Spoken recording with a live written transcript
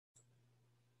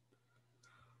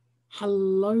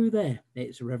Hello there,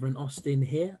 it's Reverend Austin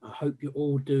here. I hope you're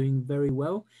all doing very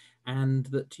well and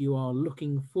that you are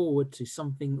looking forward to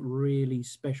something really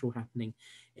special happening.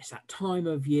 It's that time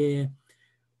of year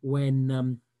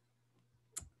when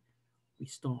we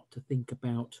start to think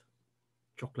about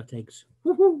chocolate eggs.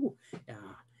 Woohoo!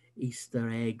 Ah, Easter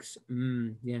eggs.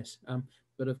 Yes.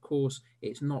 But of course,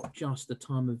 it's not just the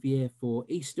time of year for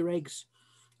Easter eggs.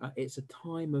 It's a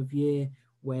time of year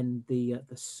when the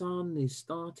sun is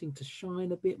starting to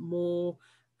shine a bit more,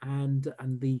 and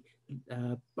the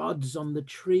buds on the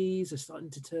trees are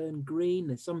starting to turn green.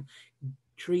 There's some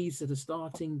trees that are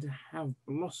starting to have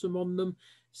blossom on them.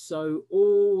 So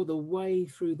all the way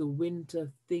through the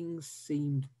winter, things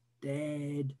seemed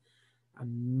dead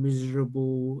and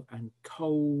miserable and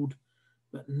cold.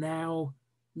 But now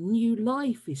new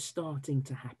life is starting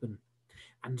to happen.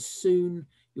 And soon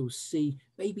you'll see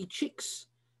baby chicks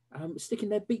sticking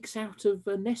their beaks out of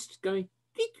a nest going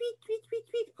tweet, tweet, tweet, tweet,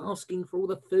 tweet, asking for all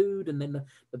the food. And then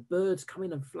the birds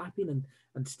coming and flapping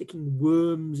and sticking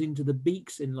worms into the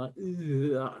beaks and like,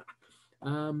 ugh.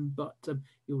 But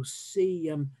you'll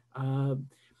see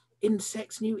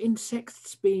insects, new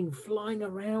insects being flying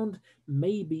around.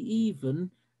 Maybe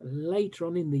even later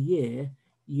on in the year,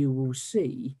 you will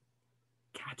see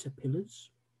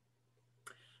caterpillars.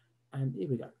 And here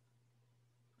we go.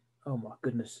 Oh my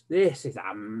goodness, this is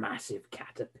a massive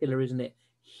caterpillar, isn't it?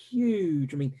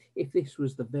 Huge. I mean, if this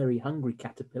was the very hungry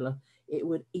caterpillar, it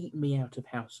would eat me out of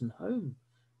house and home.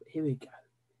 But here we go.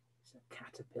 It's a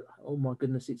caterpillar. Oh my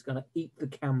goodness, it's going to eat the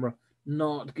camera.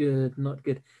 Not good, not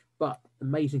good. But the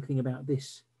amazing thing about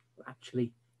this,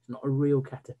 actually, it's not a real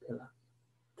caterpillar.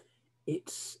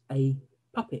 It's a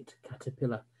puppet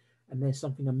caterpillar. And there's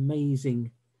something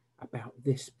amazing about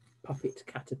this puppet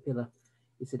caterpillar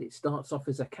is that it starts off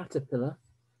as a caterpillar,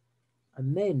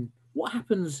 and then what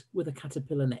happens with a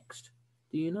caterpillar next?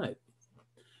 Do you know?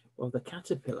 Well, the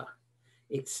caterpillar,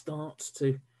 it starts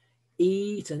to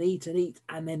eat and eat and eat,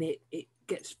 and then it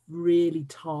gets really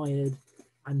tired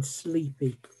and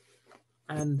sleepy.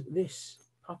 And this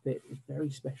puppet is very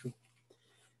special.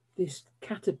 This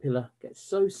caterpillar gets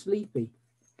so sleepy,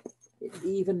 it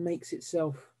even makes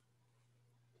itself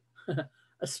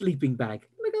a sleeping bag.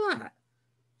 Look at that.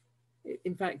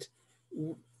 In fact,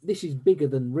 this is bigger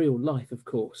than real life, of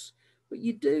course, but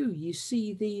you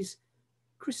see these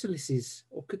chrysalises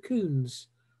or cocoons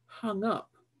hung up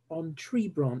on tree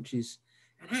branches,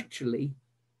 and actually,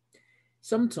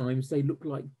 sometimes they look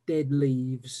like dead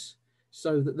leaves,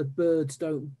 so that the birds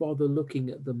don't bother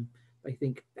looking at them. They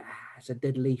think, it's a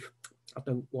dead leaf. I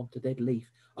don't want a dead leaf.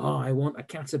 I want a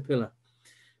caterpillar.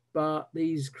 But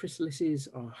these chrysalises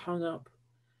are hung up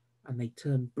and they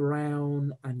turn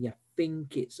brown, and you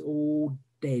think it's all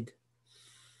dead.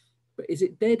 But is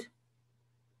it dead?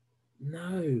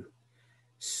 No.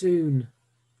 Soon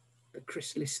the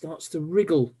chrysalis starts to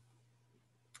wriggle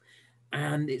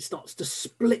and it starts to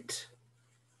split,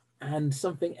 and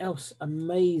something else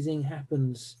amazing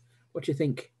happens. What do you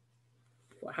think?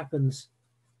 What happens?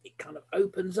 It kind of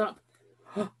opens up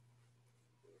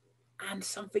and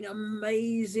something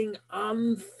amazing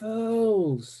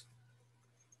unfurls.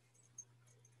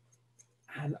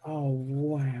 And oh,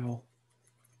 wow.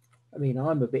 I mean,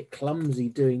 I'm a bit clumsy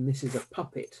doing this as a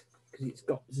puppet because it's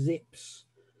got zips.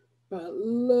 But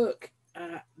look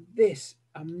at this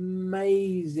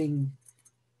amazing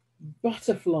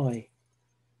butterfly.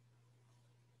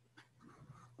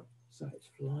 So it's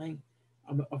flying.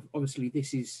 Obviously,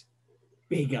 this is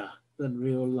bigger than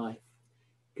real life,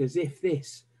 because if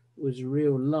this was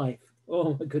real life,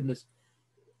 oh my goodness,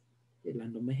 it'd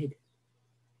land on my head.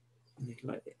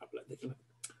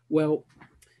 Well,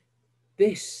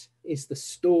 this is the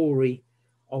story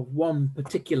of one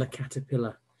particular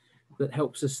caterpillar that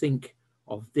helps us think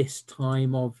of this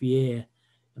time of year.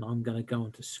 And I'm going to go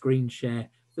on to screen share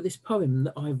for this poem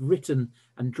that I've written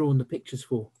and drawn the pictures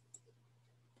for.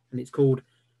 And it's called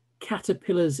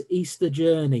Caterpillar's Easter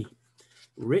Journey,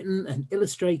 written and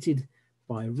illustrated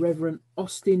by Reverend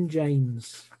Austin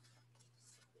James.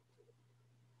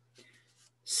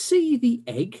 See the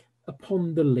egg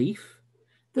upon the leaf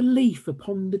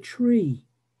upon the tree.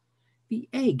 The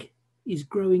egg is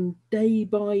growing day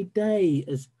by day,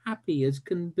 as happy as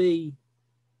can be.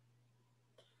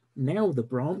 Now the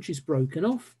branch is broken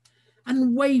off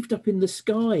and waved up in the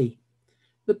sky.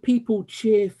 The people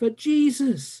cheer for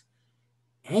Jesus.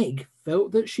 Egg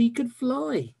felt that she could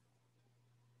fly.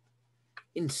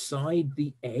 Inside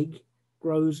the egg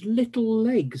grows little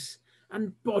legs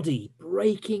and body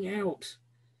breaking out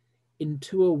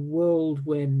into a world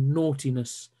where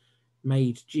naughtiness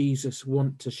made Jesus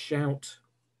want to shout.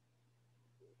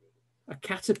 A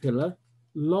caterpillar,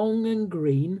 long and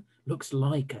green, Looks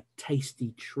like a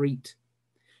tasty treat.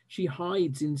 She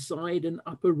hides inside an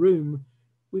upper room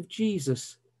with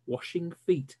Jesus washing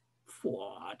feet.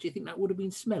 Do you think that would have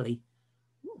been smelly?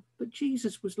 But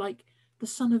Jesus was like the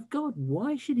Son of God.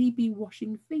 Why should he be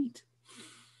washing feet?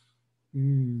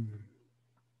 The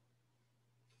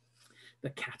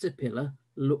caterpillar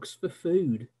looks for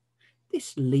food.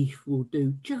 This leaf will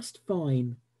do just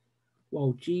fine,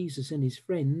 while Jesus and his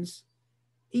friends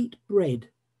eat bread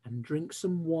and drink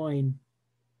some wine.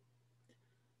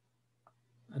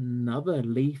 Another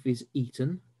leaf is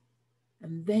eaten,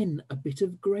 and then a bit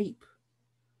of grape,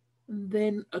 and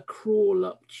then a crawl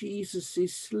up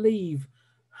Jesus's sleeve,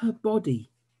 her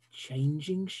body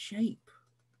changing shape.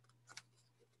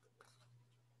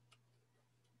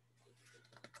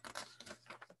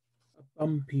 A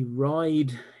bumpy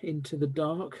ride into the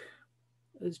dark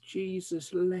as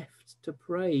Jesus left to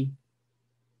pray.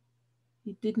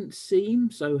 He didn't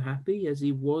seem so happy as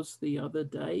he was the other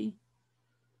day.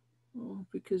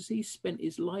 Because he spent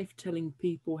his life telling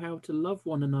people how to love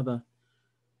one another,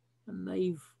 and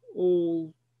they've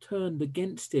all turned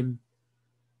against him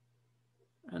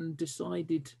and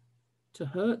decided to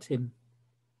hurt him.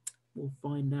 We'll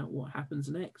find out what happens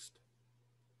next.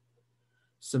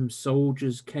 Some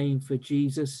soldiers came for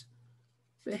Jesus,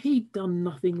 but he'd done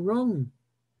nothing wrong.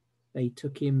 They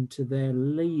took him to their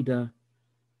leader.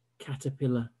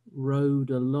 Caterpillar rode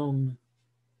along.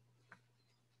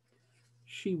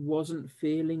 She wasn't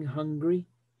feeling hungry.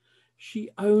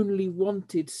 She only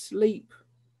wanted sleep.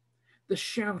 The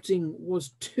shouting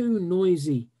was too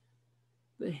noisy.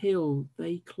 The hill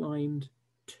they climbed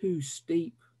too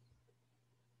steep.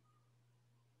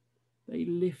 They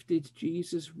lifted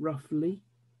Jesus roughly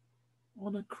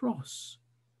on a cross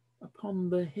upon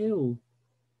the hill.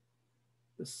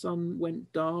 The sun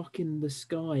went dark in the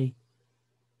sky,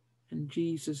 and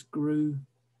Jesus grew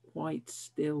quite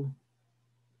still.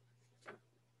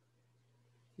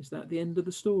 Is that the end of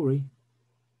the story?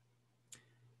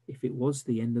 If it was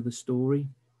the end of the story,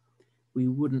 we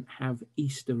wouldn't have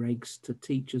Easter eggs to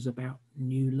teach us about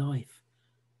new life.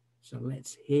 So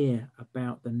let's hear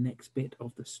about the next bit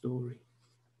of the story.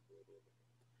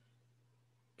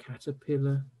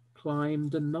 Caterpillar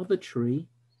climbed another tree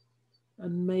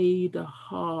and made a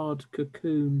hard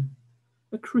cocoon.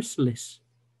 A chrysalis,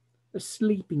 a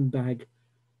sleeping bag,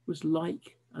 was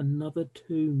like another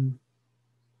tomb.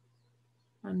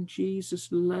 And Jesus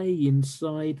lay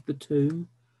inside the tomb,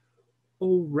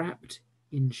 all wrapped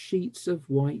in sheets of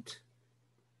white.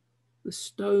 The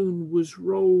stone was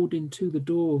rolled into the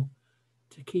door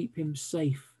to keep him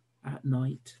safe at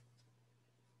night.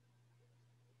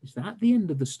 Is that the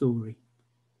end of the story?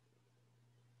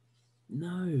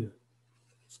 No.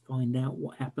 Let's find out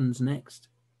what happens next.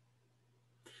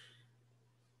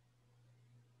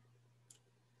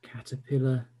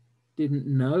 Caterpillar didn't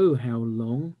know how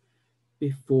long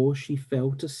before she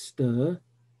felt a stir.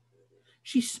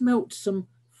 She smelt some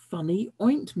funny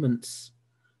ointments,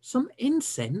 some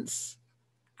incense,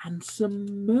 and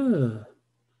some myrrh.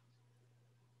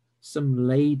 Some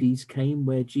ladies came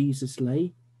where Jesus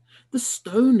lay. The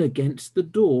stone against the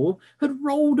door had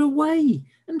rolled away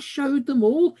and showed them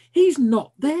all he's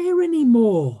not there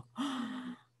anymore.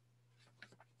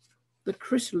 The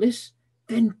chrysalis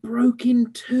then broke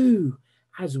in two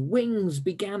as wings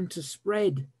began to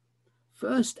spread.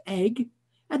 First egg,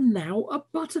 and now a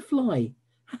butterfly,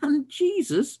 and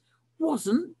Jesus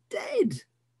wasn't dead.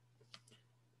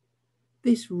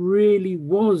 This really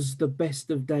was the best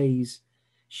of days.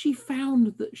 She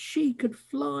found that she could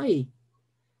fly,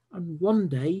 and one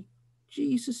day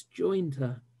Jesus joined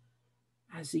her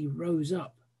as he rose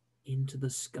up into the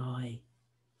sky.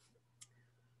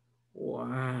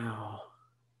 Wow.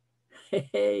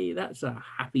 Hey, that's a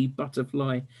happy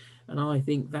butterfly. And I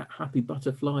think that happy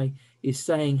butterfly is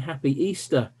saying Happy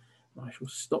Easter. I shall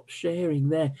stop sharing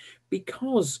there,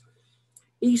 because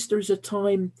Easter is a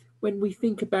time when we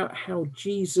think about how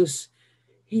Jesus,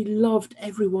 he loved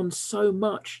everyone so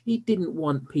much. He didn't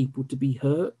want people to be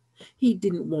hurt. He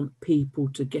didn't want people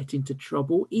to get into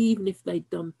trouble, even if they'd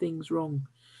done things wrong.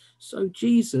 So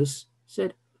Jesus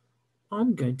said,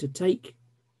 I'm going to take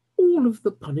all of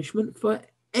the punishment for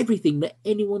everything that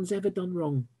anyone's ever done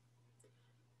wrong.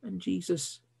 And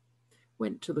Jesus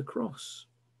went to the cross.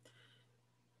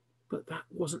 But that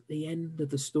wasn't the end of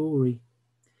the story,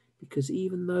 because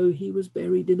even though he was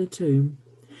buried in a tomb,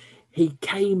 he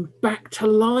came back to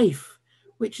life,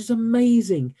 which is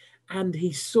amazing. And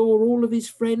he saw all of his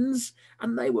friends,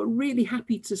 and they were really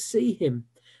happy to see him.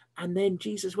 And then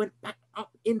Jesus went back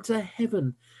up into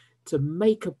heaven to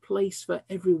make a place for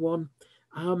everyone.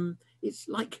 It's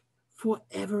like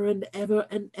forever and ever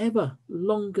and ever,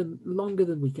 longer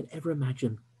than we can ever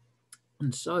imagine.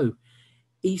 And so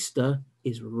Easter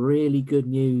is really good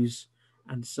news.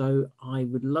 And so I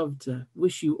would love to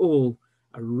wish you all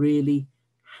a really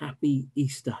happy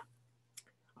Easter.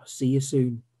 I'll see you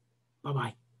soon.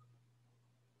 Bye-bye.